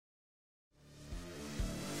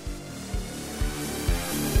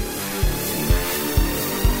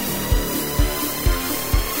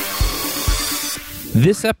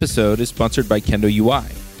This episode is sponsored by Kendo UI.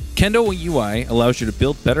 Kendo UI allows you to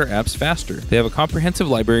build better apps faster. They have a comprehensive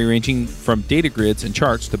library ranging from data grids and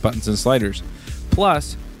charts to buttons and sliders.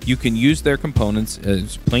 Plus, you can use their components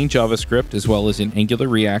as plain JavaScript as well as in Angular,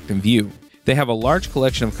 React, and Vue. They have a large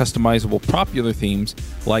collection of customizable popular themes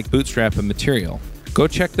like Bootstrap and Material. Go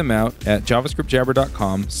check them out at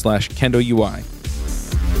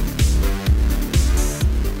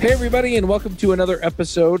javascriptjabber.com/KendoUI. Hey everybody, and welcome to another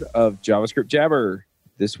episode of JavaScript Jabber.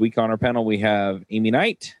 This week on our panel we have Amy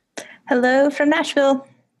Knight. Hello from Nashville.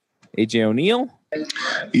 AJ O'Neill.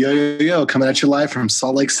 Yo, coming at you live from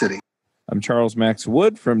Salt Lake City. I'm Charles Max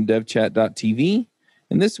Wood from devchat.tv.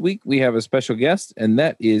 And this week we have a special guest, and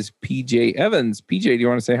that is PJ Evans. PJ, do you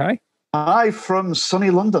want to say hi? Hi from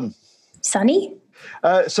sunny London. Sunny?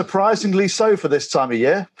 Surprisingly so for this time of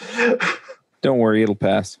year. Don't worry, it'll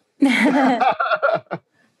pass.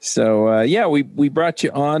 So, we brought you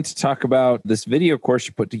on to talk about this video course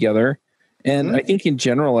you put together. And I think in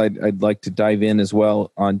general, I'd like to dive in as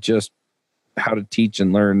well on just how to teach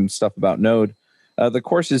and learn stuff about Node. The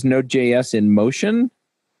course is Node.js in Motion. It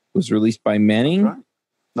was released by Manning.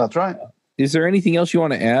 That's right. Is there anything else you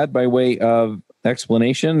want to add by way of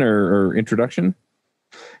explanation or introduction?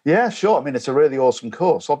 Yeah, sure. I mean, it's a really awesome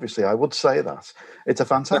course. Obviously, I would say that. It's a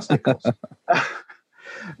fantastic course.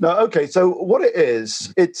 No, okay. So what it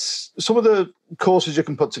is, it's some of the courses you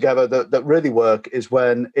can put together that really work is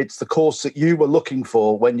when it's the course that you were looking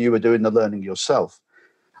for when you were doing the learning yourself.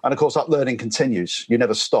 And of course, that learning continues. You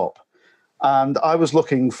never stop. And I was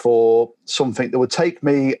looking for something that would take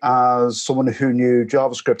me as someone who knew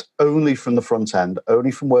JavaScript only from the front end,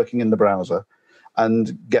 only from working in the browser,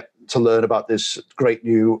 and get to learn about this great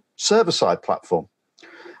new server-side platform.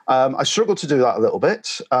 I struggled to do that a little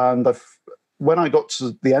bit, and when I got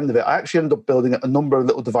to the end of it, I actually ended up building a number of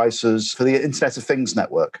little devices for the Internet of Things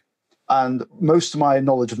network. And most of my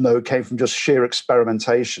knowledge of Node came from just sheer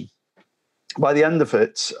experimentation. By the end of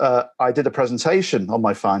it, I did a presentation on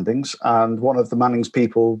my findings, and one of the Manning's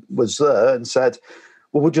people was there and said,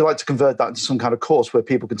 well, would you like to convert that into some kind of course where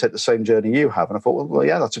people can take the same journey you have? And I thought, well,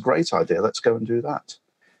 yeah, that's a great idea. Let's go and do that.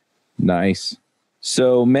 Nice.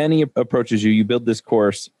 So Manning approaches you. You build this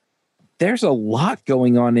course. There's a lot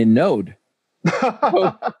going on in Node.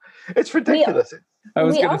 It's ridiculous.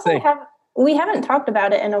 We haven't talked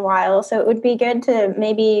about it in a while, so it would be good to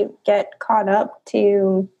maybe get caught up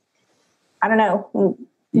to, I don't know,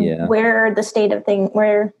 where's the state of things?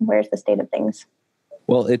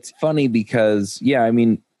 Well, it's funny because,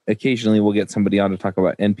 occasionally we'll get somebody on to talk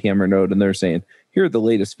about NPM or Node, and they're saying, here are the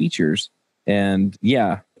latest features. And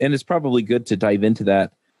and it's probably good to dive into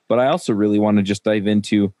that. But I also really want to just dive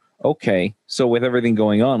into, okay, so with everything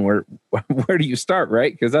going on, where do you start,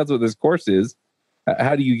 right? Because that's what this course is.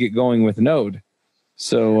 How do you get going with Node?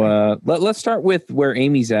 So let's start with where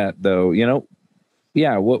Amy's at, though.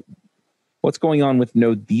 What's going on with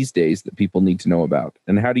Node these days that people need to know about?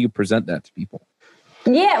 And how do you present that to people?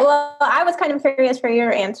 Yeah, well, I was kind of curious for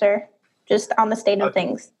your answer, just on the state of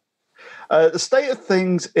things. The state of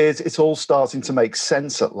things is it's all starting to make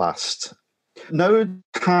sense at last. Node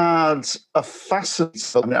had a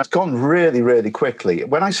fascinating, it's gone really, really quickly.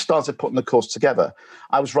 When I started putting the course together,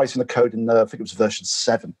 I was writing the code in, I think it was version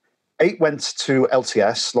 7. 8 went to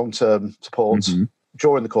LTS, long-term support,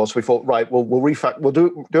 during the course. We thought, right, we'll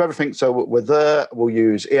do everything. So we're there. We'll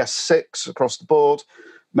use ES6 across the board,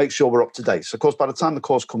 make sure we're up to date. So, of course, by the time the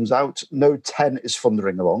course comes out, Node 10 is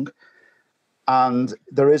thundering along. And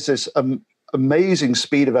there is this amazing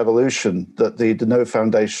speed of evolution that the Node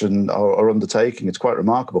Foundation are undertaking. It's quite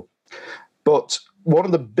remarkable. But one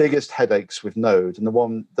of the biggest headaches with Node, and the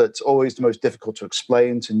one that's always the most difficult to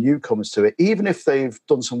explain to newcomers to it, even if they've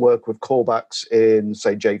done some work with callbacks in,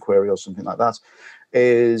 say, jQuery or something like that,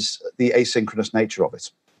 is the asynchronous nature of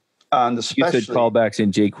it. And especially, you said callbacks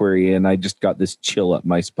in jQuery, and I just got this chill up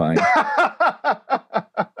my spine.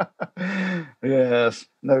 Yes,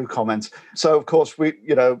 no comment. So, of course,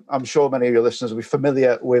 I'm sure many of your listeners will be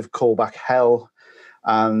familiar with callback hell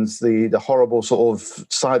and the horrible sort of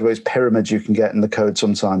sideways pyramid you can get in the code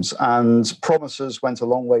sometimes. And promises went a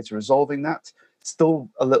long way to resolving that.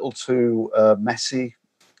 Still a little too messy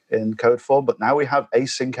in code form, but now we have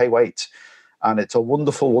async await. And it's a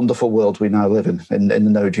wonderful, wonderful world we now live in the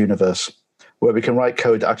Node universe, where we can write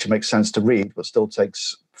code that actually makes sense to read, but still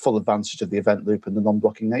takes full advantage of the event loop and the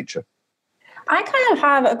non-blocking nature. I kind of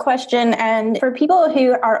have a question, and for people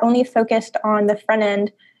who are only focused on the front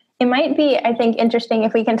end, it might be, I think, interesting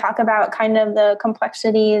if we can talk about kind of the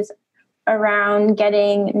complexities around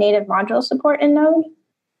getting native module support in Node.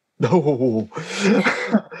 No.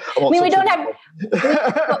 We don't have...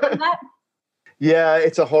 Yeah,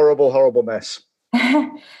 it's a horrible, horrible mess.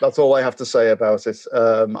 That's all I have to say about it.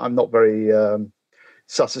 I'm not very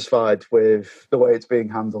satisfied with the way it's being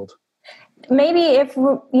handled. Maybe if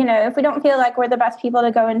we don't feel like we're the best people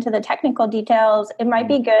to go into the technical details, it might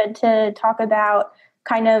be good to talk about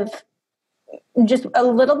kind of just a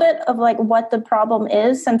little bit of like what the problem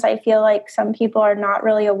is, since I feel like some people are not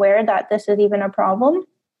really aware that this is even a problem.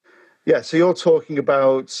 Yeah, so you're talking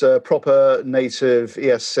about proper native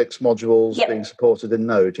ES6 modules being supported in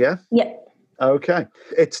Node, yeah? Yep. Okay.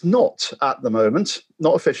 It's not at the moment,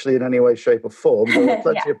 not officially in any way, shape, or form. There are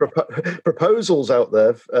plenty of proposals out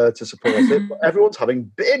there to support it, but everyone's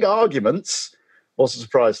having big arguments, what a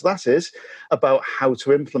surprise that is, about how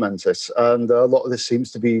to implement it. And a lot of this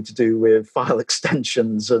seems to be to do with file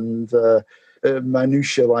extensions and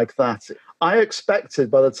minutiae like that. I expected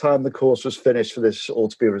by the time the course was finished for this all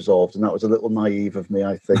to be resolved, and that was a little naive of me,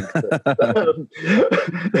 I think, that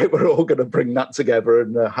they were all going to bring that together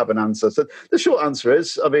and have an answer. So the short answer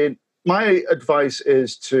is, I mean, my advice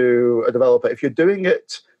is to a developer, if you're doing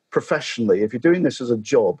it professionally, if you're doing this as a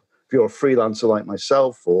job, if you're a freelancer like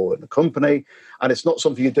myself or in a company, and it's not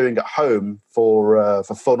something you're doing at home for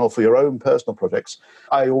fun or for your own personal projects,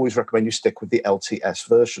 I always recommend you stick with the LTS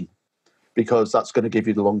version, because that's going to give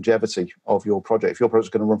you the longevity of your project. If your project's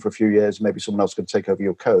going to run for a few years, maybe someone else is going to take over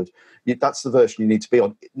your code. That's the version you need to be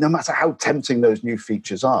on, no matter how tempting those new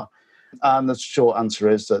features are. And the short answer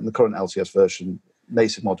is that in the current LTS version,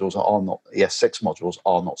 native modules are not, ES6 modules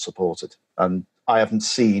are not supported. And I haven't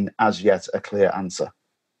seen as yet a clear answer.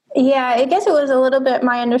 Yeah, I guess it was a little bit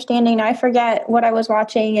my understanding. I forget what I was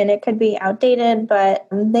watching, and it could be outdated, but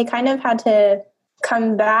they kind of had to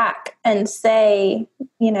come back and say,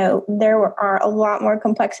 there are a lot more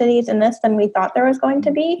complexities in this than we thought there was going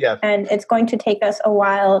to be. Yeah. And it's going to take us a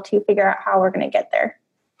while to figure out how we're going to get there.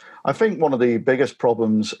 I think one of the biggest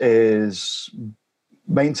problems is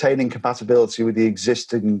maintaining compatibility with the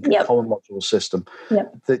existing common module system.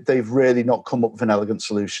 Yep. They've really not come up with an elegant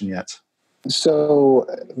solution yet. So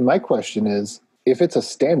my question is, if it's a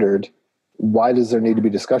standard, why does there need to be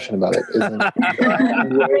discussion about it?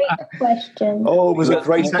 Great question. Oh, it was a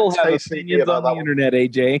great people have opinions on the internet,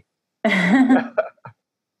 AJ.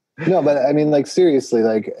 No, but I mean, like, seriously,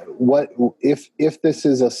 like, what if this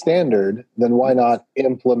is a standard, then why not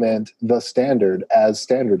implement the standard as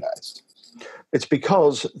standardized? It's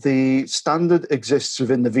because the standard exists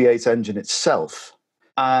within the V8 engine itself,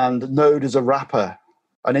 and Node is a wrapper,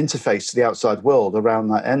 an interface to the outside world around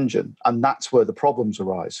that engine, and that's where the problems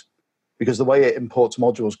arise. Because the way it imports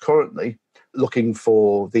modules currently, looking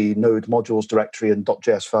for the Node modules directory and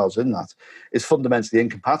 .js files in that, is fundamentally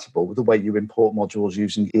incompatible with the way you import modules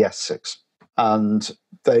using ES6. And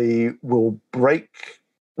they will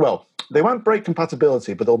they won't break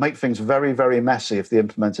compatibility, but they'll make things very, very messy if they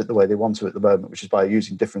implement it the way they want to at the moment, which is by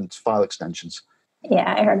using different file extensions.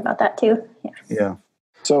 Yeah, I heard about that too. Yeah.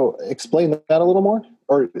 So explain that a little more,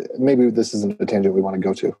 or maybe this isn't a tangent we want to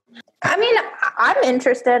go to. I mean, I'm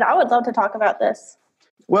interested. I would love to talk about this.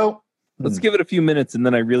 Well, let's give it a few minutes, and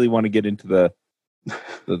then I really want to get into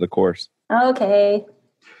the course. Okay.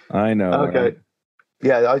 I know. Okay.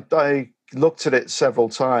 Yeah, I looked at it several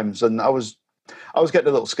times, and I was getting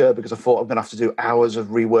a little scared because I thought I'm going to have to do hours of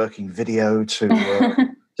reworking video to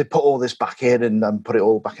put all this back in and put it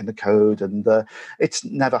all back in the code, and it's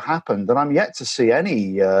never happened. And I'm yet to see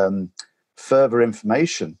any further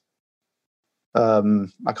information.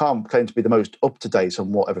 I can't claim to be the most up to date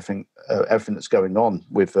on what everything that's going on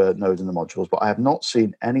with Node and the modules, but I have not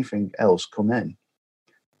seen anything else come in.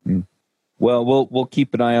 Mm. Well, we'll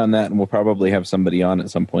keep an eye on that, and we'll probably have somebody on at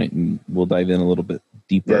some point, and we'll dive in a little bit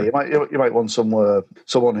deeper. Yeah, you might want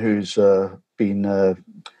someone who's been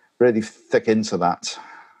really thick into that.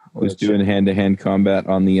 Who's doing hand-to-hand combat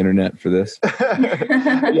on the internet for this?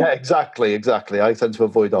 Yeah, exactly. I tend to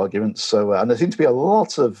avoid arguments, so and there seem to be a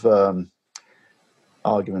lot of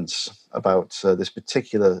arguments about this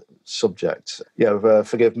particular subject. Yeah,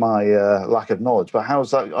 forgive my lack of knowledge, but how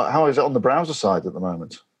is it on the browser side at the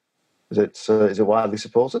moment? Is it widely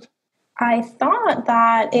supported? I thought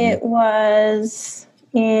that it was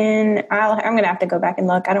in. I'm going to have to go back and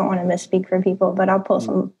look. I don't want to misspeak for people, but I'll pull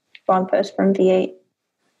some blog posts from V8.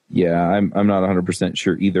 Yeah, I'm not 100%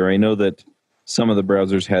 sure either. I know that some of the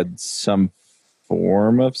browsers had some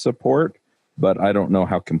form of support, but I don't know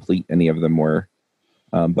how complete any of them were.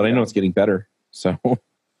 But I know it's getting better, so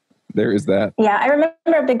there is that. Yeah, I remember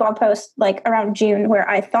a big blog post like around June where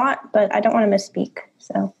I thought, but I don't want to misspeak.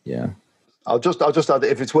 So yeah, I'll just add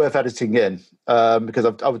if it's worth editing in because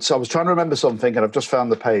I was trying to remember something and I've just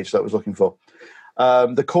found the page that I was looking for.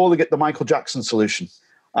 They're calling it the Michael Jackson solution,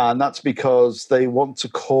 and that's because they want to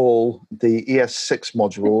call the ES6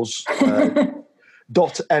 modules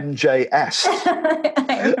 .mjs,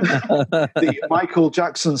 the Michael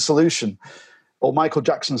Jackson solution or Michael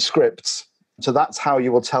Jackson scripts. So that's how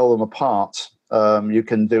you will tell them apart. You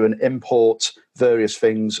can do an import various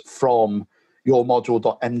things from your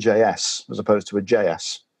module.mjs as opposed to a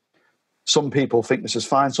JS. Some people think this is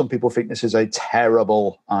fine. Some people think this is a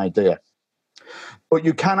terrible idea. But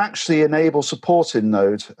you can actually enable support in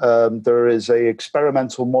Node. There is a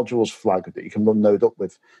experimental modules flag that you can run Node up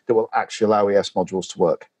with that will actually allow ES modules to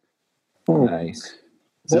work. Nice.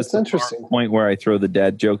 That's interesting. Point where I throw the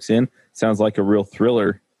dad jokes in. Sounds like a real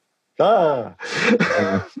thriller. AJ,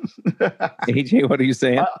 what are you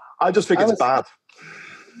saying? I just think it's bad.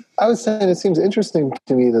 I was saying it seems interesting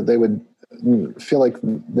to me that they would feel like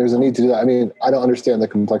there's a need to do that. I mean, I don't understand the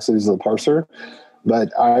complexities of the parser,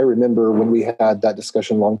 but I remember when we had that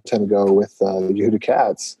discussion a long time ago with Yehuda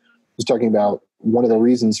Katz, was talking about one of the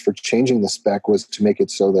reasons for changing the spec was to make it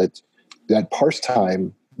so that parse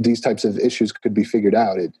time, these types of issues could be figured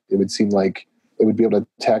out. It would seem like it would be able to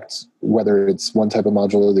detect whether it's one type of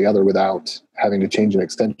module or the other without having to change an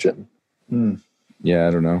extension. Yeah,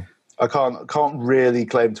 I don't know. I can't really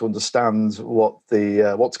claim to understand what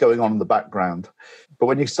what's going on in the background. But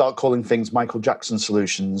when you start calling things Michael Jackson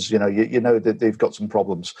solutions, you know that they've got some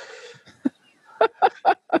problems.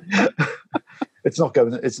 It's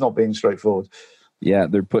not being straightforward. Yeah,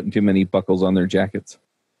 they're putting too many buckles on their jackets.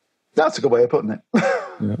 That's a good way of putting it.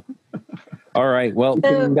 Yeah. All right. Well, you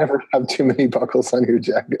can never have too many buckles on your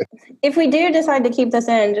jacket. If we do decide to keep this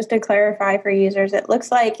in, just to clarify for users, it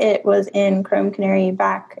looks like it was in Chrome Canary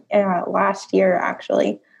back last year,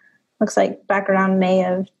 actually. Looks like back around May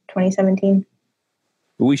of 2017.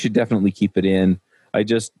 We should definitely keep it in. I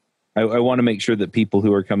want to make sure that people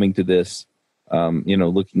who are coming to this,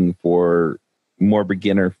 looking for more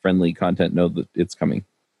beginner-friendly content know that it's coming.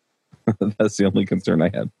 That's the only concern I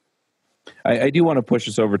had. I do want to push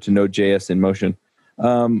us over to Node.js in motion.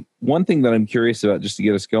 One thing that I'm curious about, just to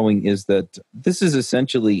get us going, is that this is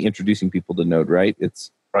essentially introducing people to Node, right?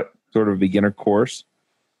 It's sort of a beginner course.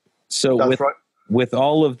 So with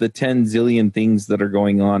all of the 10 zillion things that are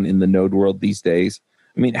going on in the Node world these days,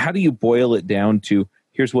 I mean, how do you boil it down to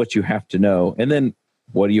here's what you have to know, and then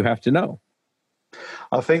what do you have to know?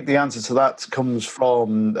 I think the answer to that comes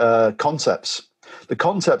from concepts. The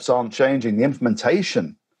concepts aren't changing. The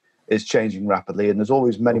implementation is changing rapidly, and there's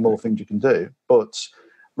always many more things you can do. But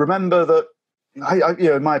remember that,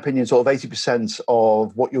 in my opinion, sort of 80%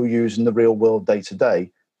 of what you'll use in the real world day to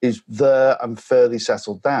day is there and fairly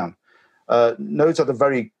settled down. Node's had a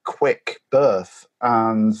very quick birth,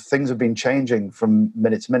 and things have been changing from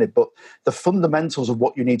minute to minute. But the fundamentals of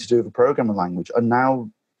what you need to do with a programming language are now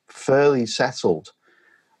fairly settled.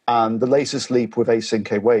 And the latest leap with async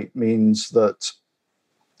await means that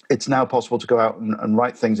it's now possible to go out and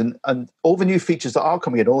write things. And all the new features that are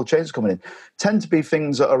coming in, all the changes coming in, tend to be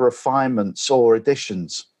things that are refinements or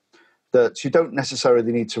additions that you don't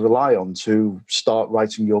necessarily need to rely on to start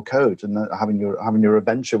writing your code and having your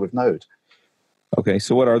adventure with Node. Okay,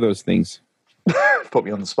 so what are those things? Put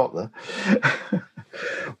me on the spot there.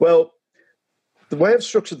 Well, the way I've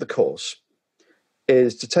structured the course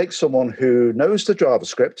is to take someone who knows the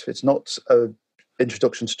JavaScript. It's not an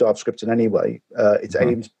introduction to JavaScript in any way. It's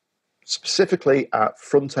aimed specifically at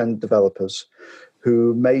front-end developers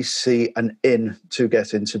who may see an in to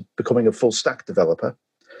get into becoming a full-stack developer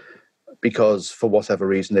because, for whatever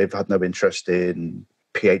reason, they've had no interest in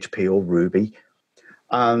PHP or Ruby.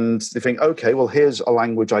 And they think, okay, well, here's a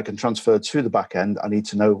language I can transfer to the back end. I need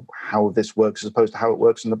to know how this works as opposed to how it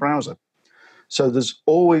works in the browser. So there's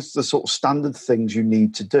always the sort of standard things you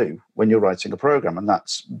need to do when you're writing a program, and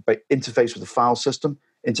that's interface with the file system,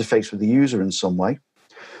 interface with the user in some way.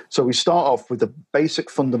 So we start off with the basic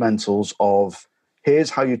fundamentals of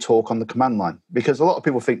here's how you talk on the command line, because a lot of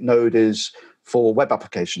people think Node is for web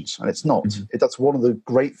applications, and it's not. That's one of the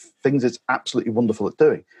great things it's absolutely wonderful at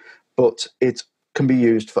doing, but it can be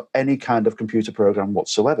used for any kind of computer program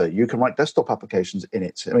whatsoever. You can write desktop applications in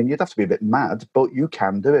it. I mean, you'd have to be a bit mad, but you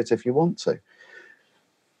can do it if you want to.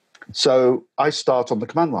 So I start on the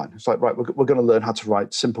command line. It's like, right, we're going to learn how to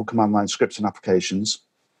write simple command line scripts and applications.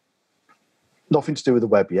 Nothing to do with the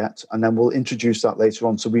web yet, and then we'll introduce that later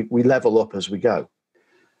on. So we level up as we go.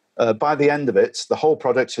 By the end of it, the whole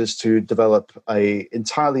project is to develop a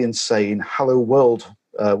entirely insane Hello World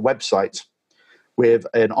website with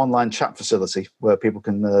an online chat facility where people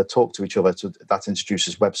can talk to each other. That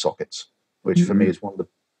introduces WebSockets, which for me is one of the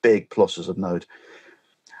big pluses of Node.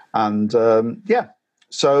 And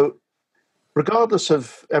so regardless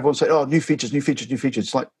of everyone saying, oh, new features,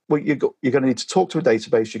 it's like, well, you're going to need to talk to a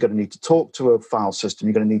database, you're going to need to talk to a file system,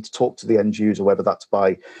 you're going to need to talk to the end user, whether that's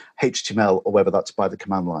by HTML or whether that's by the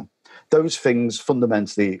command line. Those things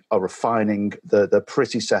fundamentally are refining, they're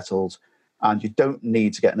pretty settled, and you don't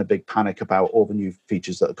need to get in a big panic about all the new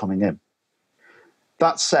features that are coming in.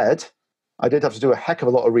 That said, I did have to do a heck of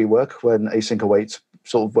a lot of rework when async await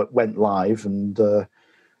sort of went live, and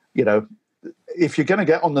if you're going to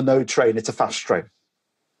get on the Node train, it's a fast train.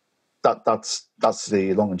 That's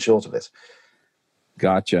the long and short of it.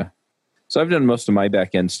 Gotcha. So I've done most of my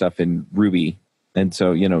backend stuff in Ruby, and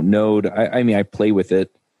so Node. I play with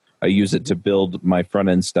it. I use it to build my front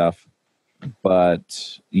end stuff.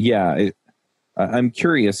 But yeah, I'm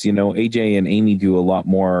curious. AJ and Amy do a lot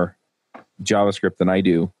more JavaScript than I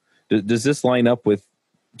do. Does this line up with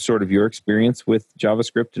sort of your experience with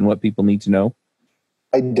JavaScript and what people need to know?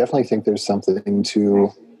 I definitely think there's something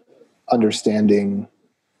to understanding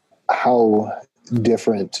how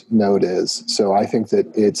different Node is. So I think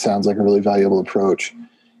that it sounds like a really valuable approach.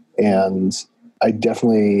 And I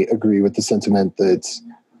definitely agree with the sentiment that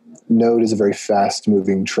Node is a very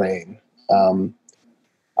fast-moving train.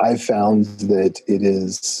 I've found that it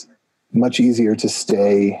is much easier to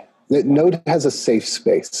stay, that Node has a safe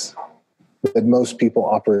space that most people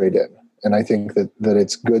operate in. And I think that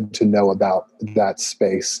it's good to know about that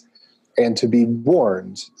space and to be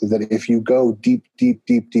warned that if you go deep,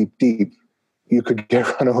 you could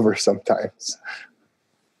get run over sometimes.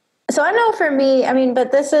 So I know for me,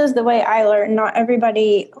 but this is the way I learn. Not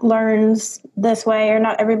everybody learns this way, or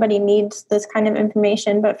not everybody needs this kind of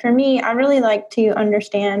information. But for me, I really like to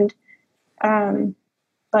understand,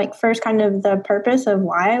 first kind of the purpose of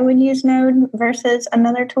why I would use Node versus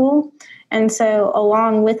another tool. And so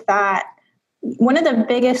along with that, one of the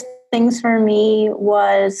biggest things for me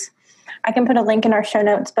was, I can put a link in our show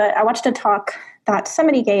notes, but I watched a talk that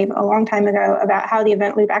somebody gave a long time ago about how the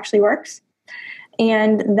event loop actually works.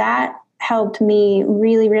 And that helped me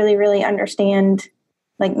really, really, really understand,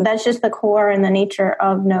 that's just the core and the nature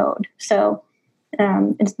of Node. So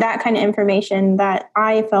it's that kind of information that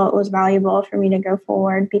I felt was valuable for me to go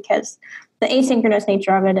forward, because the asynchronous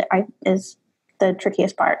nature of it is the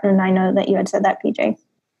trickiest part. And I know that you had said that, PJ.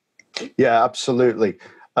 Yeah, absolutely.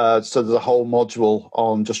 So there's a whole module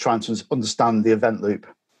on just trying to understand the event loop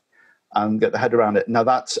and get the head around it. Now,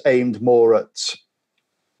 that's aimed more at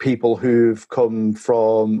people who've come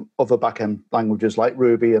from other backend languages like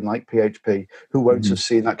Ruby and like PHP, who won't have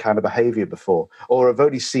seen that kind of behavior before, or have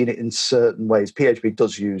only seen it in certain ways. PHP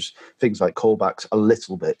does use things like callbacks a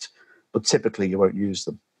little bit, but typically you won't use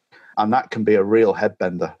them. And that can be a real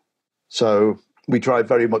headbender. So we try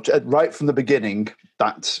very much, right from the beginning,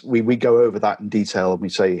 that we go over that in detail, and we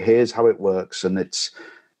say, here's how it works. And it's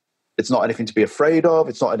not anything to be afraid of.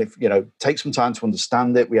 It's not anything, take some time to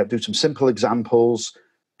understand it. We have to do some simple examples,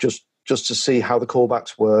 just to see how the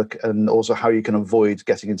callbacks work, and also how you can avoid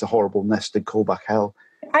getting into horrible nested callback hell.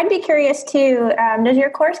 I'd be curious too, does your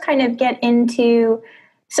course kind of get into,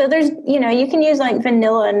 so there's, you can use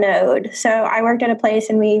vanilla Node. So I worked at a place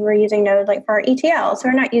and we were using Node for our ETL. So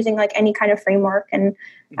we're not using any kind of framework, and,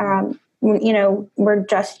 we're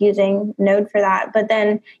just using Node for that. But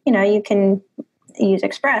then, you can use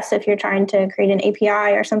Express if you're trying to create an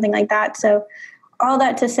API or something like that. So all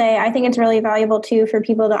that to say, I think it's really valuable too for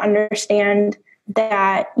people to understand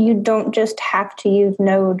that you don't just have to use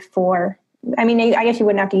Node for, I guess you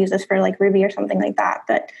wouldn't have to use this for Ruby or something like that,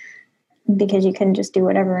 but because you can just do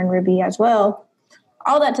whatever in Ruby as well.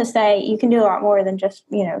 All that to say, you can do a lot more than just,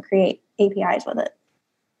 create APIs with it.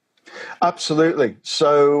 Absolutely.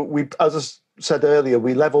 So we, as I said earlier,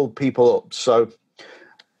 we level people up. So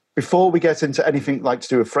before we get into anything like to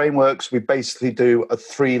do with frameworks, we basically do a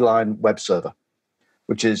 3-line web server,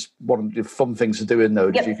 which is one of the fun things to do in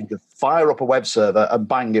Node. Yep. Is you can just fire up a web server and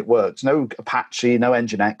bang, it works. No Apache, no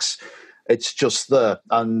Nginx. It's just there.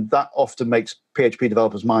 And that often makes PHP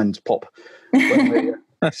developers' minds pop when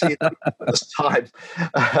they see it for the first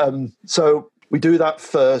time. So we do that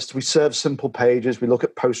first. We serve simple pages. We look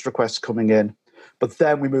at post requests coming in. But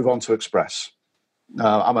then we move on to Express.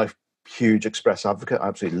 I'm a huge Express advocate. I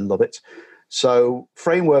absolutely love it. So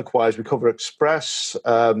framework-wise, we cover Express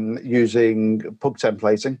using pug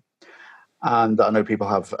templating. And I know people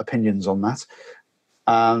have opinions on that.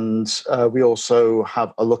 And we also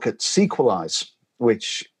have a look at Sequelize,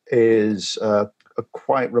 which is a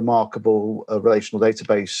quite remarkable relational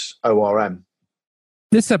database ORM.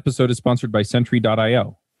 This episode is sponsored by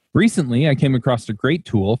Sentry.io. Recently, I came across a great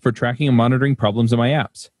tool for tracking and monitoring problems in my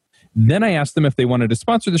apps. Then I asked them if they wanted to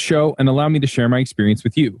sponsor the show and allow me to share my experience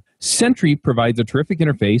with you. Sentry provides a terrific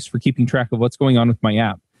interface for keeping track of what's going on with my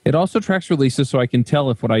app. It also tracks releases so I can tell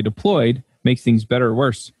if what I deployed makes things better or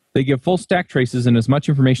worse. They give full stack traces and as much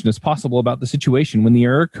information as possible about the situation when the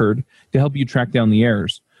error occurred to help you track down the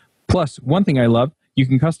errors. Plus, one thing I love, you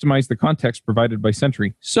can customize the context provided by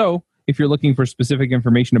Sentry. So, if you're looking for specific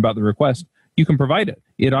information about the request, you can provide it.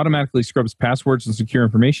 It automatically scrubs passwords and secure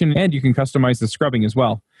information, and you can customize the scrubbing as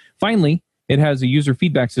well. Finally, it has a user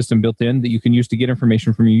feedback system built in that you can use to get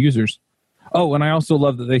information from your users. Oh, and I also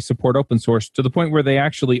love that they support open source to the point where they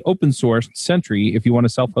actually open sourced Sentry if you want to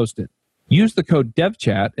self-host it. Use the code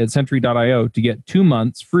devchat at Sentry.io to get 2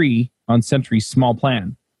 months free on Sentry's small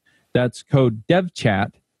plan. That's code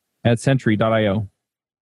devchat at Sentry.io.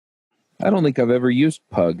 I don't think I've ever used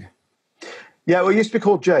Pug. Yeah, well, it used to be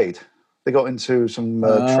called Jade. They got into some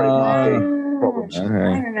trademarking problems. I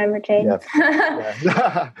remember Jade.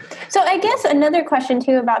 Yeah. So I guess another question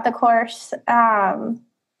too about the course,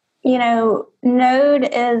 Node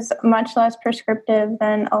is much less prescriptive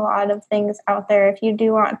than a lot of things out there. If you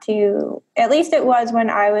do want to, at least it was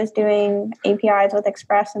when I was doing APIs with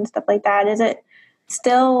Express and stuff like that. Is it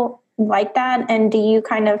still like that? And do you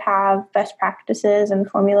kind of have best practices and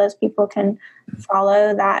formulas people can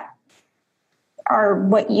follow that are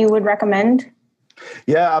what you would recommend?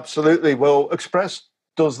 Yeah, absolutely. Well, Express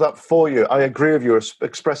does that for you. I agree with you.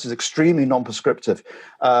 Express is extremely non-prescriptive.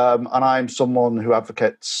 And I'm someone who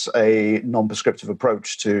advocates a non-prescriptive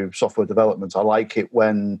approach to software development. I like it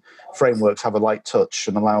when frameworks have a light touch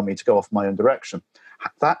and allow me to go off my own direction.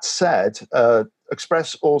 That said,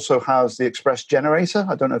 Express also has the Express generator.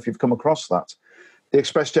 I don't know if you've come across that. The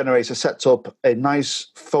Express generator sets up a nice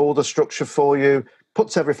folder structure for you,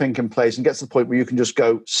 puts everything in place, and gets to the point where you can just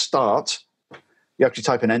go start. You actually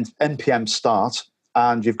type in npm start,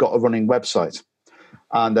 and you've got a running website.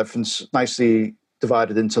 And everything's nicely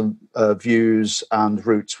divided into views and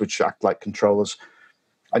routes, which act like controllers.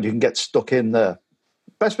 And you can get stuck in there.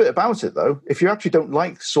 Best bit about it, though, if you actually don't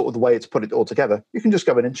like sort of the way it's put it all together, you can just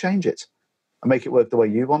go in and change it and make it work the way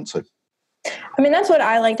you want to. I mean, that's what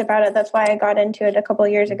I liked about it. That's why I got into it a couple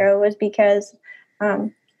of years ago, was because,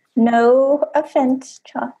 no offense,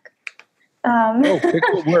 Chuck.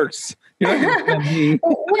 Pickle works.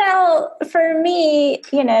 Well, for me,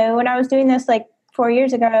 when I was doing this like 4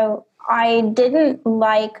 years ago, I didn't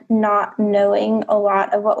like not knowing a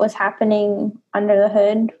lot of what was happening under the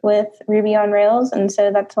hood with Ruby on Rails. And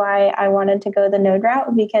so that's why I wanted to go the Node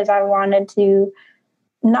route, because I wanted to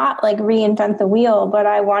not like reinvent the wheel, but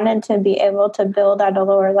I wanted to be able to build at a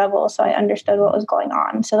lower level so I understood what was going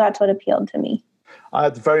on. So that's what appealed to me. I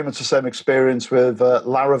had very much the same experience with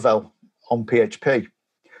Laravel on PHP.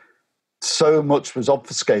 So much was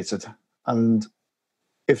obfuscated, and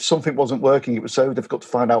if something wasn't working, it was so difficult to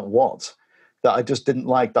find out what, that I just didn't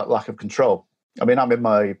like that lack of control. I mean, I'm in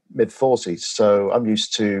my mid-40s, so I'm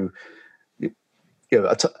used to an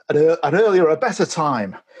earlier, a better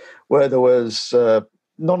time where there was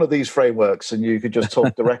none of these frameworks, and you could just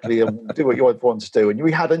talk directly and do what you wanted to do. And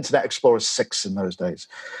we had Internet Explorer 6 in those days,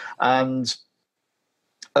 and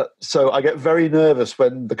so I get very nervous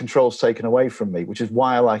when the control's taken away from me, which is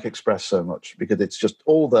why I like Express so much, because it's just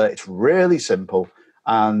all there. It's really simple.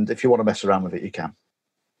 And if you want to mess around with it, you can.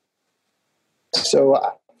 So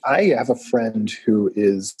I have a friend who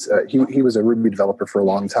is, he was a Ruby developer for a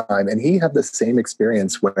long time, and he had the same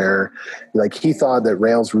experience where like he thought that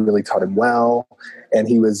Rails really taught him well. And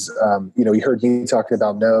he was, he heard me talking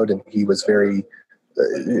about Node, and he was very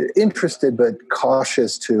interested but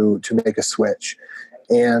cautious to make a switch.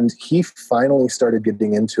 And he finally started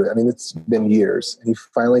getting into it. I mean, it's been years. He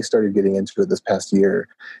finally started getting into it this past year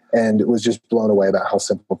and was just blown away about how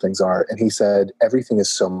simple things are. And he said, everything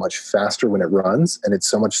is so much faster when it runs, and it's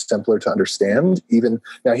so much simpler to understand. Even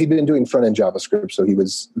now, he'd been doing front-end JavaScript, so he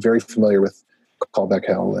was very familiar with callback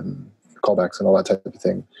hell and callbacks and all that type of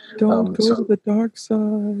thing. Don't go to the dark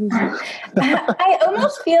side. I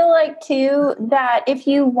almost feel like, too, that if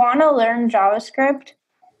you want to learn JavaScript,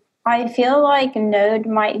 I feel like Node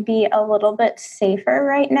might be a little bit safer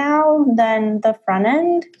right now than the front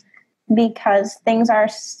end, because things are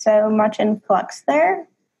so much in flux there.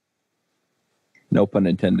 No pun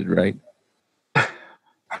intended, right? I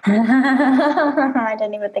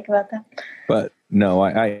didn't even think about that. But no,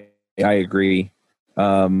 I agree.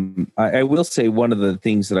 I will say one of the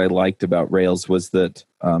things that I liked about Rails was that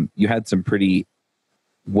you had some pretty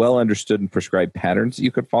well understood and prescribed patterns that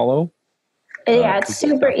you could follow. Yeah, it's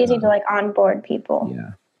super easy to like onboard people.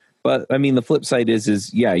 Yeah. But I mean, the flip side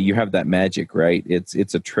is you have that magic, right?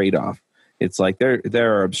 It's a trade-off. It's like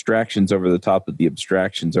there are abstractions over the top of the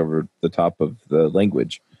abstractions over the top of the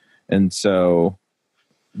language. And so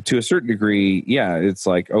to a certain degree, yeah, it's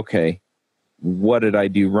like, okay, what did I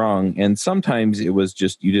do wrong? And sometimes it was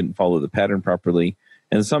just you didn't follow the pattern properly.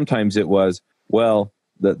 And sometimes it was, well,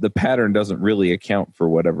 the pattern doesn't really account for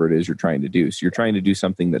whatever it is you're trying to do. So you're trying to do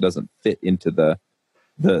something that doesn't fit into the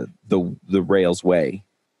Rails way.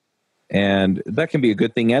 And that can be a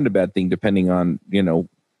good thing and a bad thing, depending on,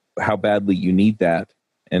 how badly you need that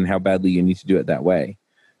and how badly you need to do it that way.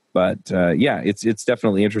 But it's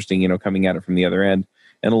definitely interesting, coming at it from the other end.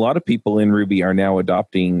 And a lot of people in Ruby are now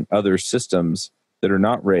adopting other systems that are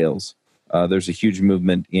not Rails. There's a huge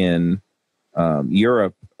movement in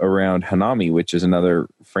Europe around Hanami, which is another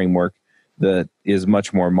framework that is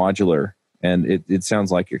much more modular. And it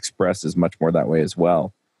sounds like Express is much more that way as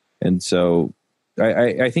well. And so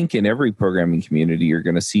I think in every programming community, you're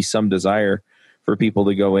going to see some desire for people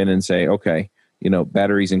to go in and say, okay,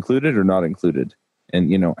 batteries included or not included?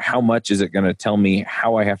 And, how much is it going to tell me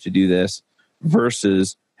how I have to do this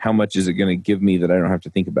versus how much is it going to give me that I don't have to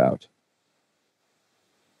think about?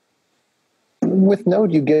 With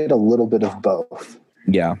Node, you get a little bit of both.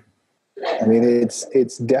 Yeah. I mean,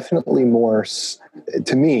 it's definitely more,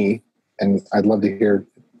 to me, and I'd love to hear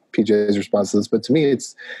PJ's response to this, but to me,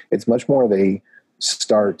 it's much more of a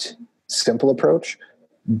start simple approach.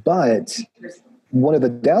 But one of the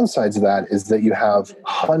downsides of that is that you have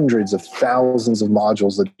hundreds of thousands of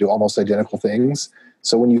modules that do almost identical things.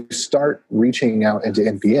 So when you start reaching out into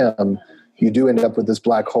NPM, you do end up with this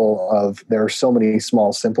black hole of there are so many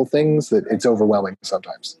small, simple things that it's overwhelming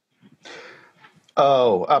sometimes.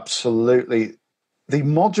 Oh, absolutely. The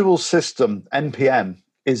module system, NPM,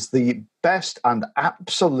 is the best and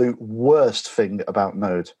absolute worst thing about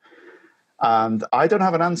Node. And I don't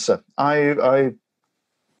have an answer. I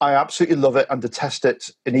absolutely love it and detest it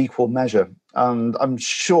in equal measure. And I'm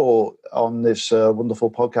sure on this wonderful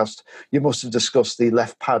podcast, you must have discussed the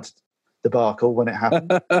left pad debacle when it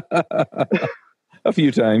happened. A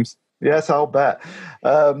few times. Yes, I'll bet.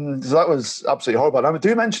 So that was absolutely horrible. And I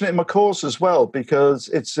do mention it in my course as well, because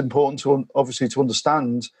it's important to obviously to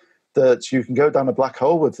understand that you can go down a black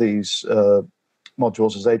hole with these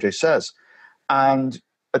modules, as AJ says. And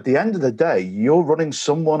at the end of the day, you're running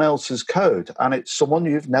someone else's code, and it's someone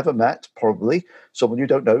you've never met, probably, someone you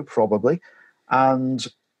don't know, probably. And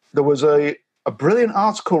there was a brilliant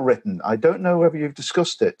article written, I don't know whether you've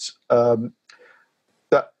discussed it,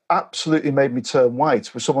 that absolutely made me turn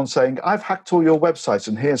white, with someone saying, I've hacked all your websites,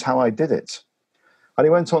 and here's how I did it. And he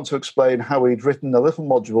went on to explain how he'd written a little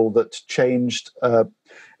module that changed,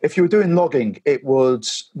 if you were doing logging, it would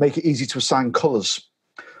make it easy to assign colors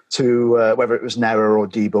to whether it was an error or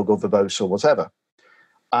debug or verbose or whatever.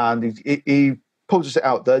 And he published it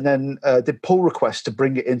out there and then did pull requests to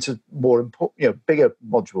bring it into more important, bigger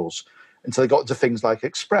modules until they got to things like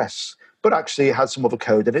Express. But actually it had some other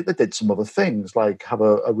code in it that did some other things, like have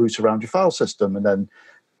a route around your file system and then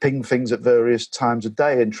ping things at various times of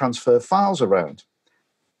day and transfer files around.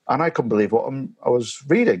 And I couldn't believe what I was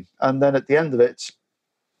reading. And then at the end of it,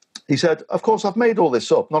 he said, of course, I've made all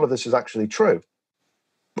this up. None of this is actually true.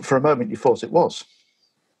 But for a moment, you thought it was.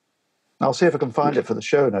 I'll see if I can find it for the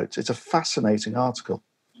show notes. It's a fascinating article.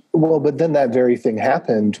 Well, but then that very thing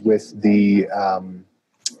happened with the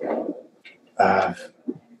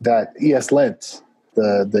that ESLint,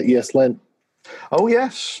 the ESLint. Oh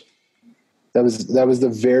yes, that was the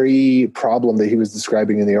very problem that he was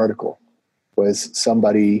describing in the article. Was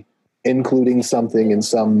somebody including something in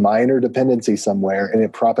some minor dependency somewhere and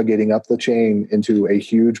it propagating up the chain into a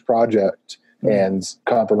huge project and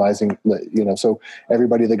compromising, so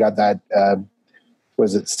everybody that got that,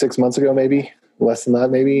 was it 6 months ago, maybe less than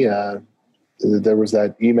that, maybe, there was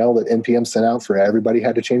that email that NPM sent out for everybody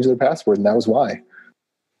had to change their password. And that was why.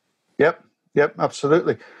 Yep.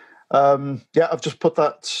 Absolutely. I've just put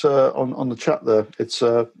that on the chat there. It's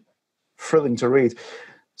thrilling to read.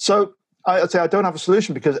 So I'd say I don't have a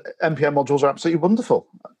solution because NPM modules are absolutely wonderful.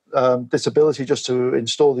 This ability just to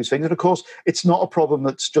install these things. And of course, it's not a problem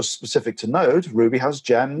that's just specific to Node. Ruby has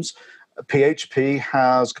gems. PHP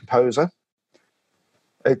has Composer.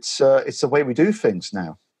 It's the way we do things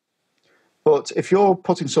now. But if you're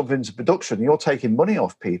putting something into production, you're taking money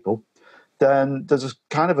off people, then there's a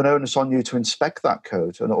kind of an onus on you to inspect that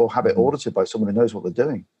code or have it audited by someone who knows what they're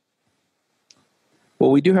doing. Well,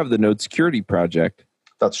 we do have the Node security project.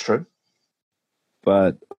 That's true.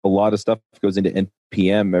 But a lot of stuff goes into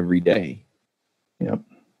NPM every day. Yep.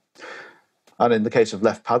 And in the case of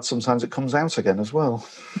left pad, sometimes it comes out again as well.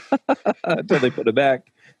 Until they put it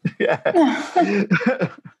back. Yeah.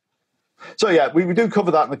 So, we do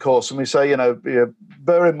cover that in the course. And we say,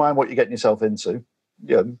 bear in mind what you're getting yourself into.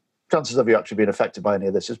 Chances of you actually being affected by any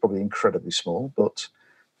of this is probably incredibly small. But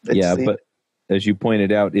as you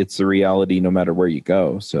pointed out, it's the reality no matter where you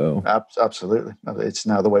go. So Absolutely. It's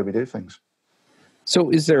now the way we do things. So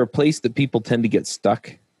is there a place that people tend to get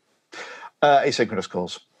stuck? Asynchronous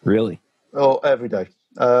calls. Really? Oh, every day.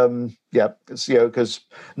 Yeah, it's, because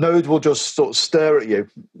Node will just sort of stare at you,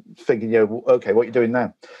 thinking, okay, what are you doing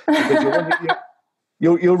now? Because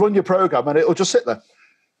you'll run your program and it'll just sit there.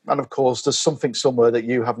 And of course, there's something somewhere that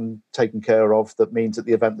you haven't taken care of that means that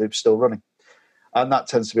the event loop's still running. And that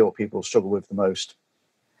tends to be what people struggle with the most.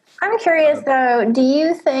 I'm curious, though, do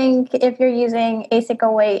you think if you're using async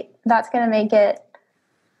await, that's going to make it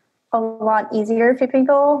a lot easier for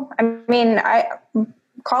people? I mean,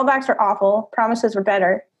 callbacks are awful. Promises were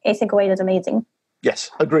better. Async await is amazing. Yes,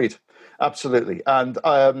 agreed. Absolutely. And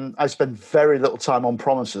I spend very little time on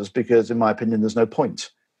promises because, in my opinion, there's no point.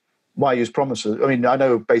 Why use promises? I mean, I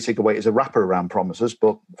know basic await is a wrapper around promises,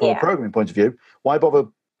 but from a programming point of view, why bother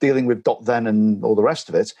dealing with .then and all the rest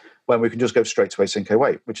of it when we can just go straight to async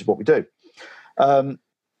await, which is what we do.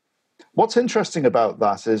 What's interesting about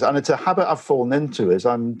that is, and it's a habit I've fallen into, is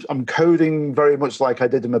I'm coding very much like I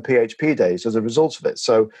did in my PHP days as a result of it.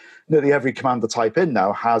 So nearly every command I type in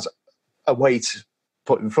now has a wait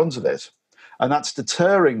put in front of it. And that's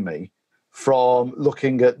deterring me from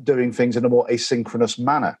looking at doing things in a more asynchronous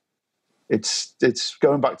manner. It's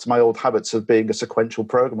going back to my old habits of being a sequential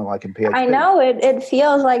programmer like in PHP. I know, it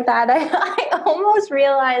feels like that. I almost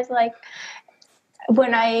realized, like,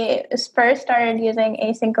 when I first started using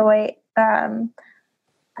async await, I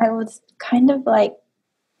was kind of like,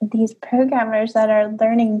 these programmers that are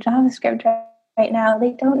learning JavaScript right now,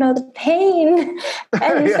 they don't know the pain.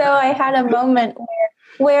 And so I had a moment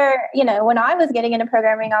where, when I was getting into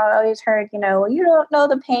programming, I always heard, you don't know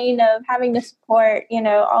the pain of having to support,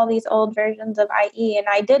 all these old versions of IE, and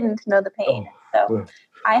I didn't know the pain. So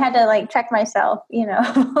I had to check myself,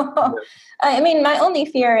 I mean, my only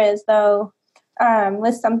fear is, though,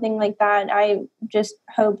 with something like that, I just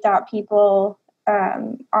hope that people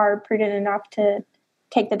are prudent enough to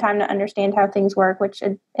take the time to understand how things work, which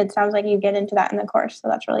it sounds like you get into that in the course. So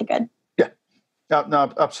that's really good. Yeah,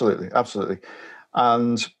 no, absolutely.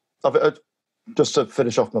 And just to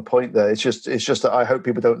finish off my point there, it's just that I hope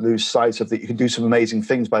people don't lose sight of that you can do some amazing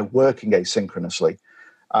things by working asynchronously.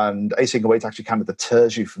 And async await actually kind of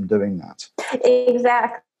deters you from doing that.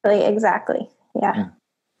 Exactly. Yeah.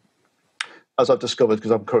 As I've discovered,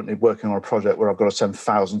 because I'm currently working on a project where I've got to send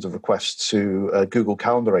thousands of requests to Google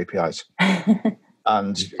Calendar APIs.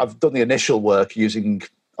 And I've done the initial work using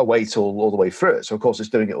await all the way through it. So, of course, it's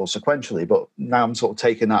doing it all sequentially. But now I'm sort of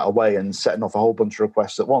taking that away and setting off a whole bunch of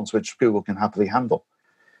requests at once, which Google can happily handle.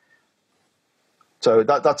 So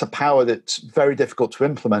that's a power that's very difficult to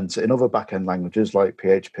implement in other back-end languages like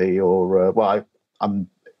PHP or, I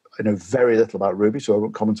know very little about Ruby, so I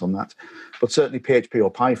won't comment on that. But certainly PHP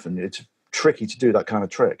or Python, it's tricky to do that kind of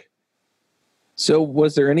trick. So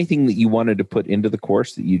was there anything that you wanted to put into the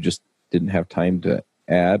course that you just didn't have time to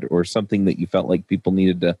add, or something that you felt like people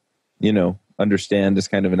needed to, understand as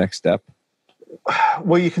kind of a next step?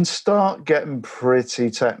 Well, you can start getting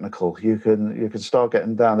pretty technical. You can start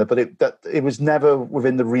getting down there, but it was never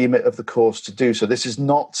within the remit of the course to do so. This is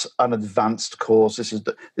not an advanced course.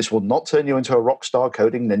 This will not turn you into a rock star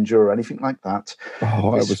coding ninja or anything like that.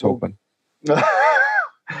 Oh, I was hoping.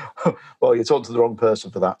 Well, you're talking to the wrong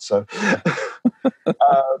person for that. So,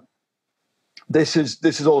 this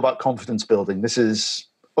is all about confidence building. This is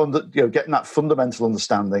getting that fundamental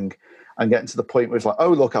understanding and getting to the point where it's like,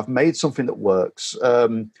 oh, look, I've made something that works.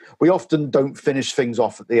 We often don't finish things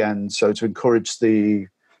off at the end, so to encourage the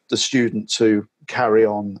student to carry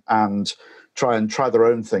on and try their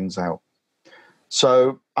own things out.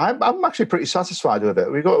 So I'm actually pretty satisfied with it.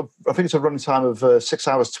 I think it's a running time of 6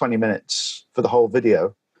 hours 20 minutes for the whole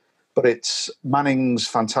video, but it's Manning's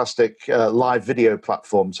fantastic live video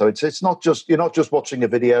platform. So it's not just you're not just watching a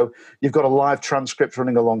video. You've got a live transcript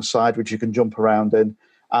running alongside, which you can jump around in.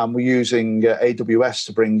 We're using AWS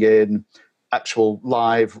to bring in actual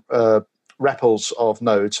live REPLs of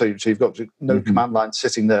Node. So you've got Node command line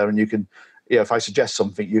sitting there, and you can, if I suggest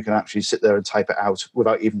something, you can actually sit there and type it out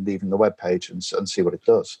without even leaving the web page and see what it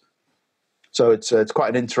does. So it's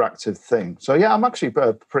quite an interactive thing. So yeah, I'm actually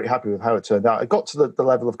pretty happy with how it turned out. It got to the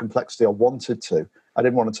level of complexity I wanted to. I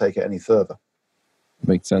didn't want to take it any further.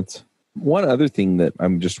 Makes sense. One other thing that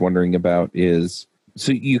I'm just wondering about is,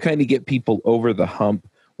 so you kind of get people over the hump.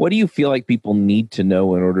 What do you feel like people need to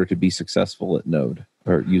know in order to be successful at Node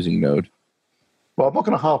or using Node? Well, I'm not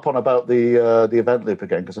going to harp on about the event loop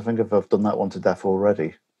again, because I think I've done that one to death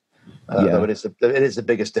already. Though it is the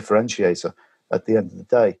biggest differentiator at the end of the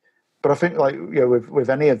day. But I think, with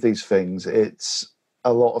any of these things, it's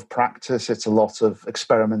a lot of practice. It's a lot of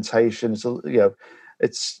experimentation.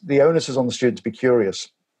 It's the onus is on the student to be curious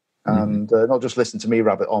and not just listen to me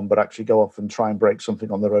rabbit on, but actually go off and try and break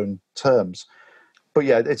something on their own terms. But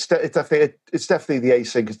yeah, it's definitely the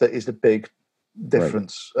async is the big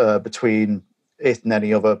difference between it and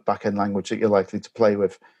any other back-end language that you're likely to play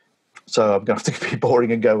with. So I'm going to have to be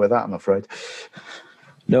boring and go with that, I'm afraid.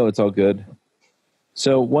 No, it's all good.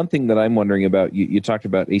 So one thing that I'm wondering about, you talked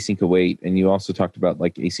about async await, and you also talked about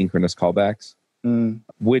like asynchronous callbacks,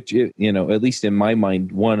 which, at least in my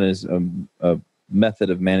mind, one is a method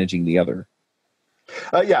of managing the other.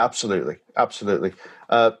 Yeah, absolutely.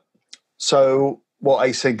 So what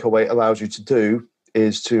async await allows you to do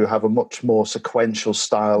is to have a much more sequential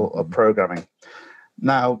style of programming.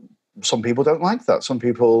 Now, some people don't like that. Some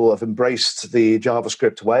people have embraced the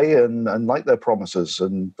JavaScript way and like their promises,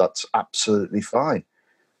 and that's absolutely fine.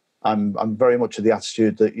 I'm very much of the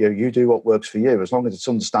attitude that you do what works for you, as long as it's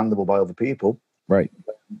understandable by other people. Right.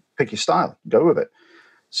 Pick your style, go with it.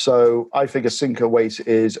 So I think async await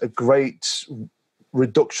is a great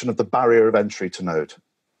reduction of the barrier of entry to Node.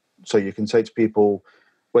 So you can say to people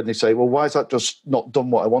when they say, well, why is that just not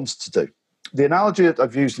done what I wanted to do? The analogy that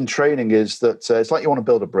I've used in training is that it's like you want to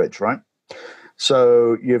build a bridge, right?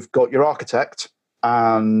 So you've got your architect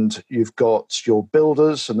and you've got your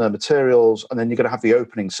builders and their materials, and then you're going to have the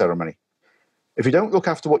opening ceremony. If you don't look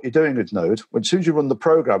after what you're doing with Node, as soon as you run the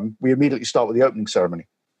program, we immediately start with the opening ceremony,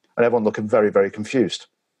 and everyone looking very, very confused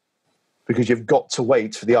because you've got to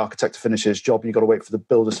wait for the architect to finish his job and you've got to wait for the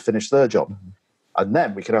builders to finish their job. And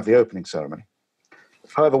then we can have the opening ceremony.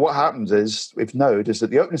 However, what happens is with Node is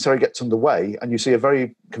that the opening ceremony gets underway and you see a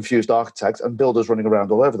very confused architect and builders running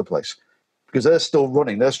around all over the place because they're still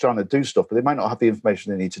running, they're trying to do stuff, but they might not have the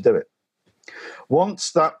information they need to do it.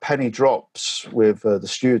 Once that penny drops with the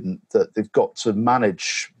student that they've got to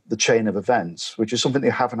manage the chain of events, which is something they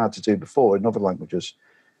haven't had to do before in other languages,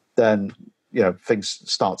 then things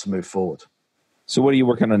start to move forward. So what are you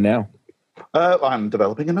working on now? I'm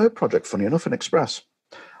developing a Node project, funny enough, in Express.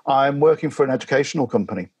 I'm working for an educational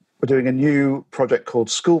company. We're doing a new project called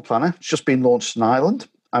School Planner. It's just been launched in Ireland,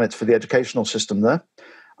 and it's for the educational system there.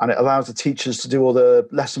 And it allows the teachers to do all the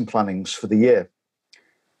lesson plannings for the year.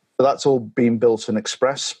 So that's all being built in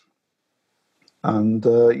Express. And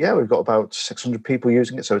we've got about 600 people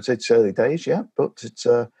using it. So it's early days, but it's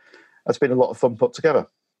been a lot of fun put together.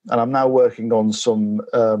 And I'm now working on some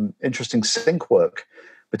interesting sync work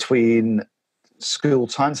between school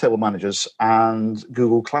timetable managers and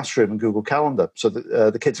Google Classroom and Google Calendar, so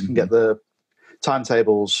that the kids can get the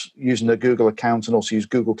timetables using their Google account and also use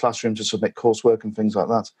Google Classroom to submit coursework and things like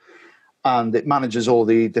that. And it manages all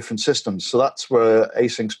the different systems. So that's where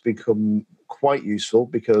asyncs become quite useful,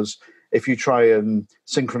 because if you try and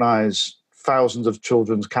synchronize thousands of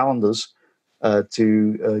children's calendars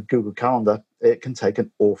to Google Calendar, it can take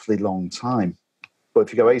an awfully long time. But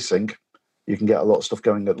if you go async, you can get a lot of stuff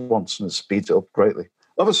going at once, and it speeds it up greatly.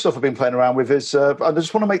 Other stuff I've been playing around with is, I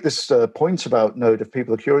just want to make this point about Node, if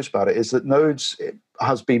people are curious about it, is that Node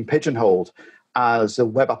has been pigeonholed as a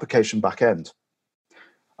web application backend.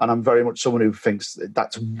 And I'm very much someone who thinks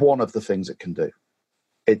that's one of the things it can do.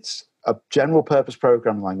 It's a general purpose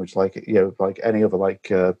programming language, like any other, like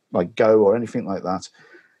Go or anything like that.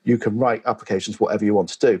 You can write applications whatever you want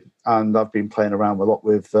to do. And I've been playing around a lot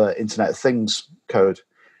with Internet of Things code,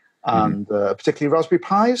 and particularly Raspberry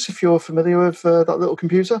Pis, if you're familiar with that little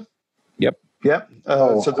computer. Yep. Yeah. I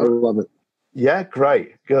love it. Yeah,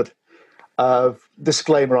 great, good.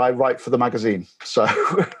 Disclaimer, I write for the magazine, so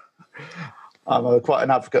I'm quite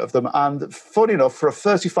an advocate of them. And funny enough, for a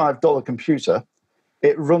 $35 computer,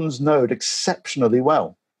 it runs Node exceptionally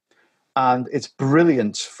well. And it's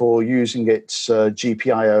brilliant for using its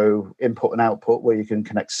GPIO input and output, where you can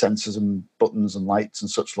connect sensors and buttons and lights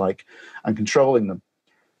and such like, and controlling them.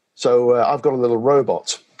 So I've got a little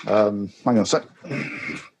robot. Hang on a sec.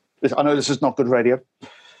 I know this is not good radio,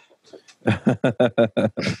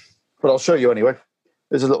 but I'll show you anyway.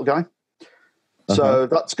 There's a little guy. So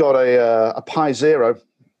that's got a Pi Zero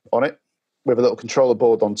on it with a little controller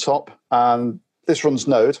board on top. And this runs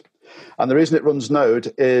Node. And the reason it runs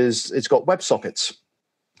Node is it's got WebSockets.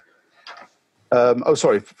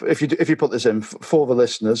 If you put this in for the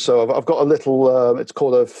listeners. So I've got a little, it's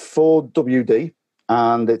called a 4WD.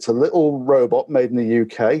 And it's a little robot made in the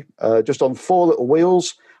UK, just on 4 little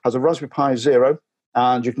wheels, has a Raspberry Pi Zero,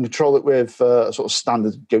 and you can control it with a sort of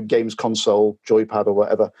standard games console, joypad or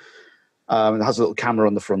whatever. It has a little camera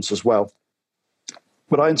on the front as well.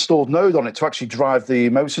 But I installed Node on it to actually drive the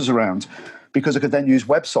motors around, because I could then use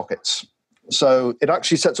WebSockets. So it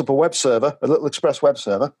actually sets up a web server, a little Express web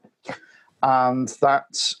server, and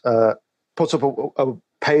that put up a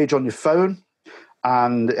page on your phone,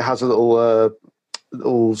 and it has a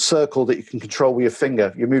little circle that you can control with your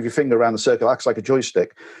finger. You move your finger around the circle, it acts like a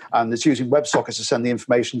joystick, and it's using WebSockets to send the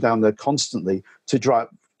information down there constantly to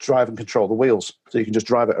drive and control the wheels. So you can just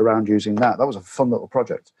drive it around using that. That was a fun little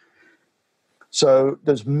project. So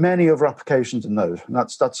there's many other applications in Node, and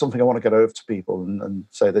that's something I want to get over to people and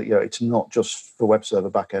say that it's not just for web server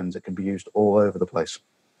backends; it can be used all over the place.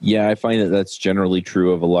 Yeah, I find that that's generally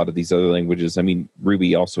true of a lot of these other languages. I mean,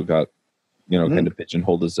 Ruby also got kind of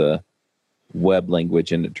pigeonholed as a web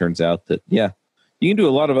language, and it turns out that you can do a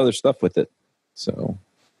lot of other stuff with it. So,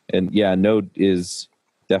 and Node is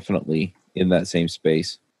definitely in that same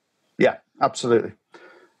space. Yeah, absolutely.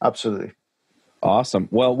 Awesome.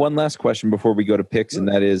 Well, one last question before we go to picks, and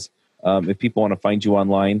that is, if people want to find you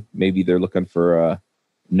online, maybe they're looking for a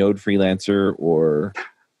Node freelancer or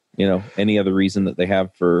any other reason that they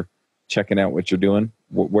have for checking out what you're doing,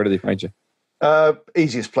 where do they find you?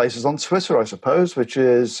 Easiest place is on Twitter, I suppose, which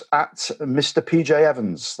is at Mr. PJ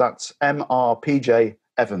Evans. That's MRPJ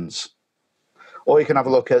Evans. Or you can have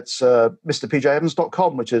a look at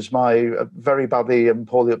mrpjevans.com, which is my very badly and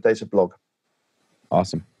poorly updated blog.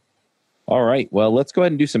 Awesome. All right. Well, let's go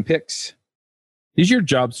ahead and do some picks. Is your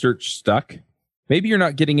job search stuck? Maybe you're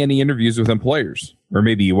not getting any interviews with employers. Or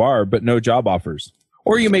maybe you are, but no job offers.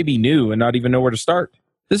 Or you may be new and not even know where to start.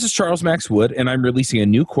 This is Charles Max Wood, and I'm releasing a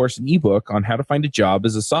new course and ebook on how to find a job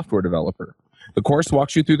as a software developer. The course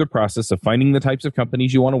walks you through the process of finding the types of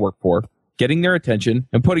companies you want to work for, getting their attention,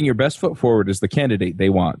 and putting your best foot forward as the candidate they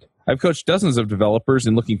want. I've coached dozens of developers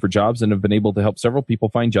in looking for jobs and have been able to help several people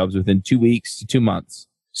find jobs within 2 weeks to 2 months.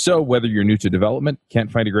 So whether you're new to development,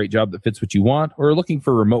 can't find a great job that fits what you want, or are looking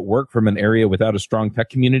for remote work from an area without a strong tech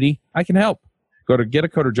community, I can help. Go to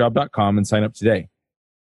getacoderjob.com and sign up today.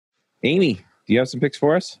 Amy, do you have some picks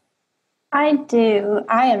for us? I do.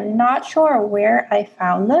 I am not sure where I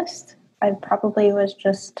found this. I probably was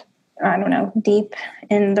just, deep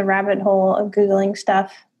in the rabbit hole of Googling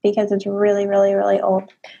stuff because it's really, really, really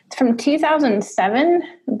old. It's from 2007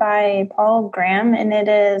 by Paul Graham, and it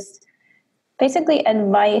is basically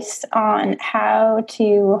advice on how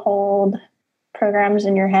to hold programs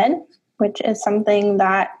in your head, which is something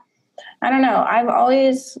that, I've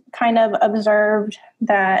always kind of observed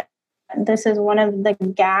that this is one of the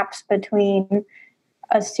gaps between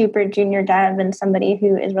a super junior dev and somebody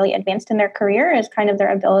who is really advanced in their career is kind of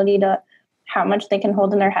their ability to how much they can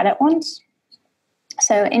hold in their head at once.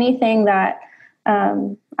 So anything that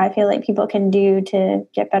I feel like people can do to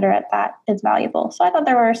get better at that is valuable. So I thought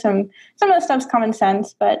there were some of the stuff's common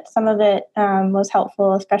sense, but some of it was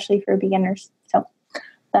helpful, especially for beginners. So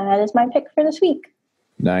that is my pick for this week.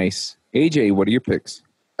 Nice. AJ, what are your picks?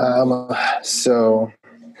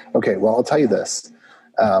 Okay, well, I'll tell you this.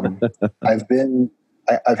 I've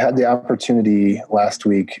had the opportunity last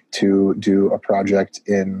week to do a project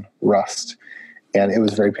in Rust, and it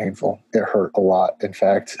was very painful. It hurt a lot. In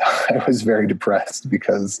fact, I was very depressed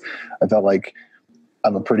because I felt like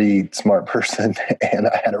I'm a pretty smart person, and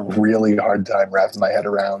I had a really hard time wrapping my head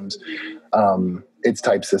around its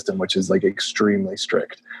type system, which is like extremely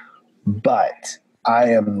strict. But I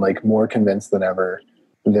am like more convinced than ever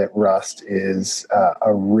that Rust is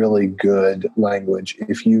a really good language.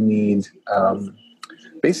 If you need,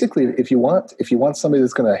 basically, if you want somebody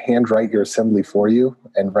that's going to handwrite your assembly for you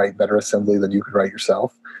and write better assembly than you could write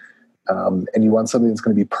yourself, and you want something that's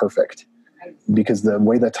going to be perfect, because the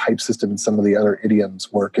way the type system and some of the other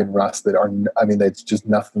idioms work in Rust it's just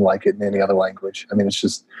nothing like it in any other language. I mean, it's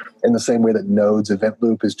just in the same way that Node's event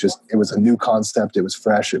loop it was a new concept. It was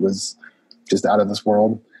fresh. It was just out of this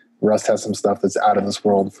world. Rust has some stuff that's out of this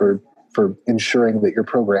world for ensuring that your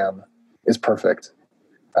program is perfect.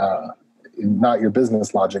 Not your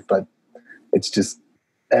business logic, but it's just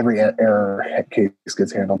every error case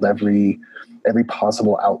gets handled. Every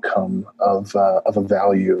possible outcome of a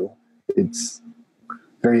value, it's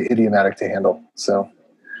very idiomatic to handle. So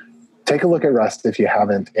take a look at Rust if you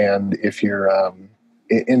haven't, and if you're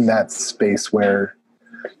in that space where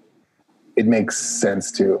it makes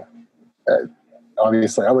sense to.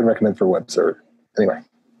 Obviously, I would recommend for web server. Anyway,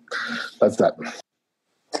 that's that.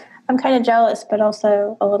 I'm kind of jealous, but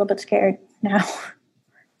also a little bit scared now.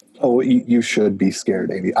 Oh, you should be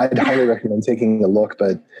scared, Amy. I'd highly recommend taking a look,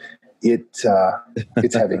 but it's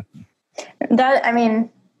heavy.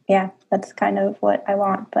 That's kind of what I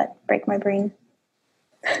want, but break my brain.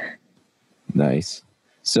 Nice.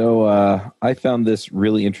 So I found this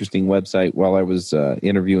really interesting website while I was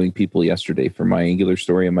interviewing people yesterday for my Angular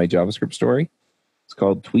story and my JavaScript story. It's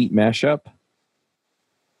called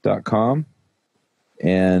tweetmashup.com.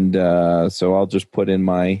 And so I'll just put in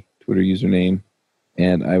my Twitter username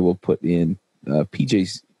and I will put in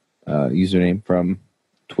PJ's username from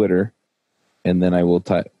Twitter, and then I will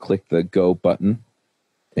click the go button.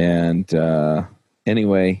 And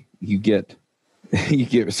anyway, you get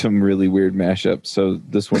some really weird mashups. So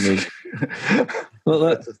this one is.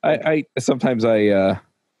 Well, I sometimes I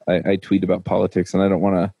tweet about politics, and I don't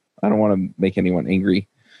want to make anyone angry.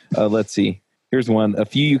 Let's see. Here's one. A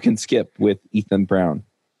few you can skip with Ethan Brown.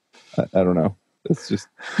 I don't know. It's just.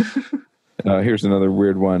 Here's another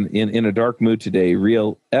weird one. In a dark mood today.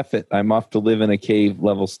 Real F it. I'm off to live in a cave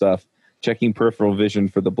level stuff. Checking peripheral vision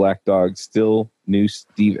for the black dog. Still new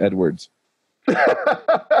Steve Edwards.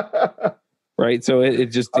 Right. So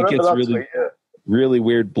it gets really, really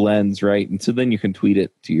weird blends. Right. And so then you can tweet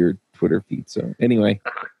it to your Twitter feed. So anyway,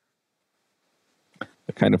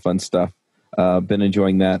 kind of fun stuff. Been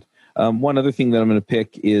enjoying that. One other thing that I'm going to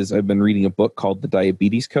pick is I've been reading a book called The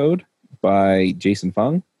Diabetes Code by Jason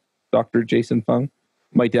Fung, Dr. Jason Fung.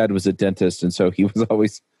 My dad was a dentist, and so he was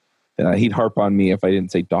always, he'd harp on me if I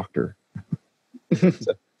didn't say doctor.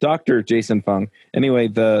 So, Dr. Jason Fung. Anyway,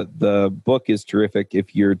 the book is terrific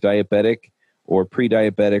if you're diabetic or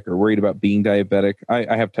pre-diabetic or worried about being diabetic.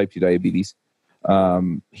 I have type 2 diabetes.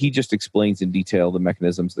 He just explains in detail the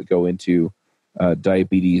mechanisms that go into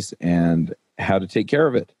diabetes and how to take care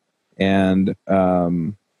of it. And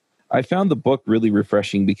I found the book really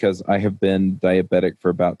refreshing because I have been diabetic for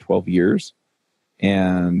about 12 years.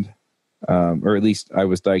 And, or at least I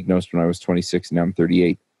was diagnosed when I was 26, now I'm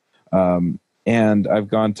 38. And I've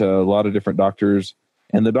gone to a lot of different doctors,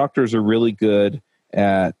 and the doctors are really good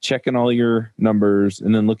at checking all your numbers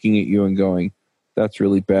and then looking at you and going, that's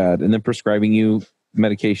really bad. And then prescribing you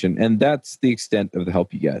medication. And that's the extent of the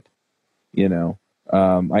help you get. You know,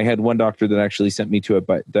 I had one doctor that actually sent me to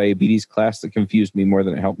a diabetes class that confused me more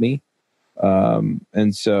than it helped me.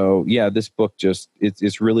 And so, yeah, this book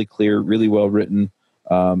it's really clear, really well written.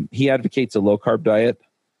 He advocates a low carb diet,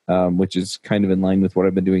 which is kind of in line with what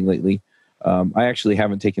I've been doing lately. I actually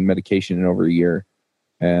haven't taken medication in over a year,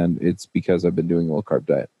 and it's because I've been doing a low carb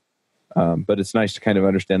diet. But it's nice to kind of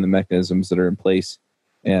understand the mechanisms that are in place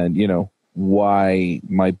and, you know, why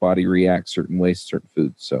my body reacts certain ways to certain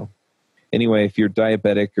foods. So anyway, if you're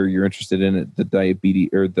diabetic or you're interested in it, the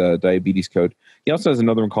diabetes code. He also has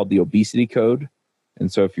another one called the obesity code.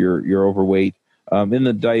 And so if you're overweight, in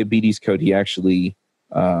the diabetes code, he actually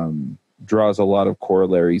draws a lot of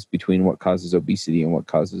corollaries between what causes obesity and what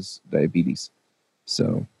causes diabetes.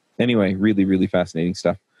 So anyway, really, really fascinating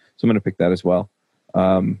stuff. So I'm going to pick that as well.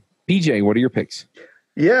 PJ, what are your picks?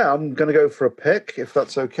 Yeah, I'm going to go for a pick, if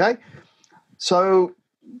that's okay. So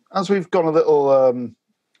as we've gone a little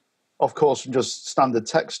off course from just standard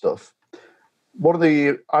tech stuff,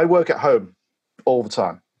 I work at home all the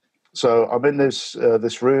time. So I'm in this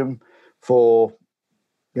room for,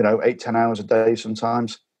 8-10 hours a day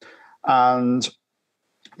sometimes. And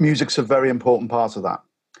music's a very important part of that.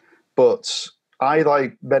 But I,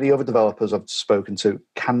 like many other developers I've spoken to,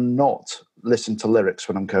 cannot listen to lyrics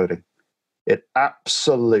when I'm coding. It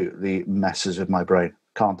absolutely messes with my brain.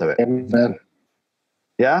 Can't do it. Amen.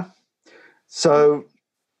 Yeah? So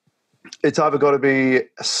it's either got to be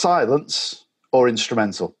silence or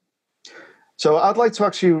instrumental. So I'd like to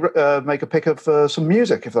actually make a pick of some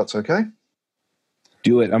music, if that's okay.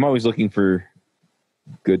 Do it. I'm always looking for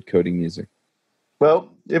good coding music. Well,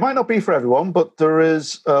 it might not be for everyone, but there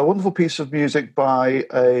is a wonderful piece of music by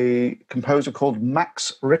a composer called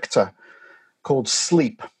Max Richter called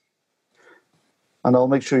Sleep. And I'll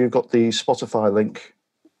make sure you've got the Spotify link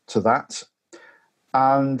to that.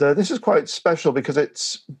 And this is quite special because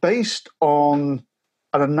it's based on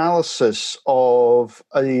an analysis of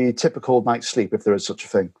a typical night's sleep, if there is such a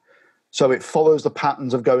thing. So it follows the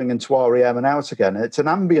patterns of going into REM and out again. It's an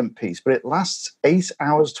ambient piece, but it lasts 8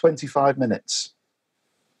 hours, 25 minutes.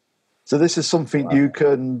 So this is something you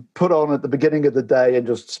can put on at the beginning of the day and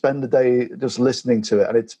just spend the day just listening to it.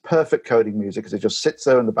 And it's perfect coding music because it just sits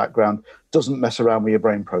there in the background, doesn't mess around with your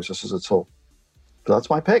brain processes at all. So that's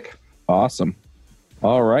my pick. Awesome.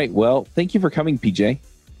 All right. Well, thank you for coming, PJ.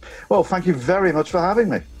 Well, thank you very much for having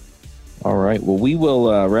me. All right. Well, we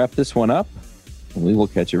will wrap this one up, and we will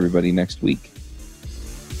catch everybody next week.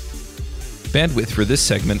 Bandwidth for this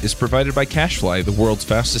segment is provided by CacheFly, the world's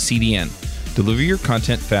fastest CDN. Deliver your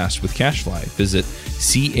content fast with CacheFly. Visit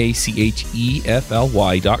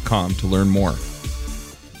CACHEFLY.com to learn more.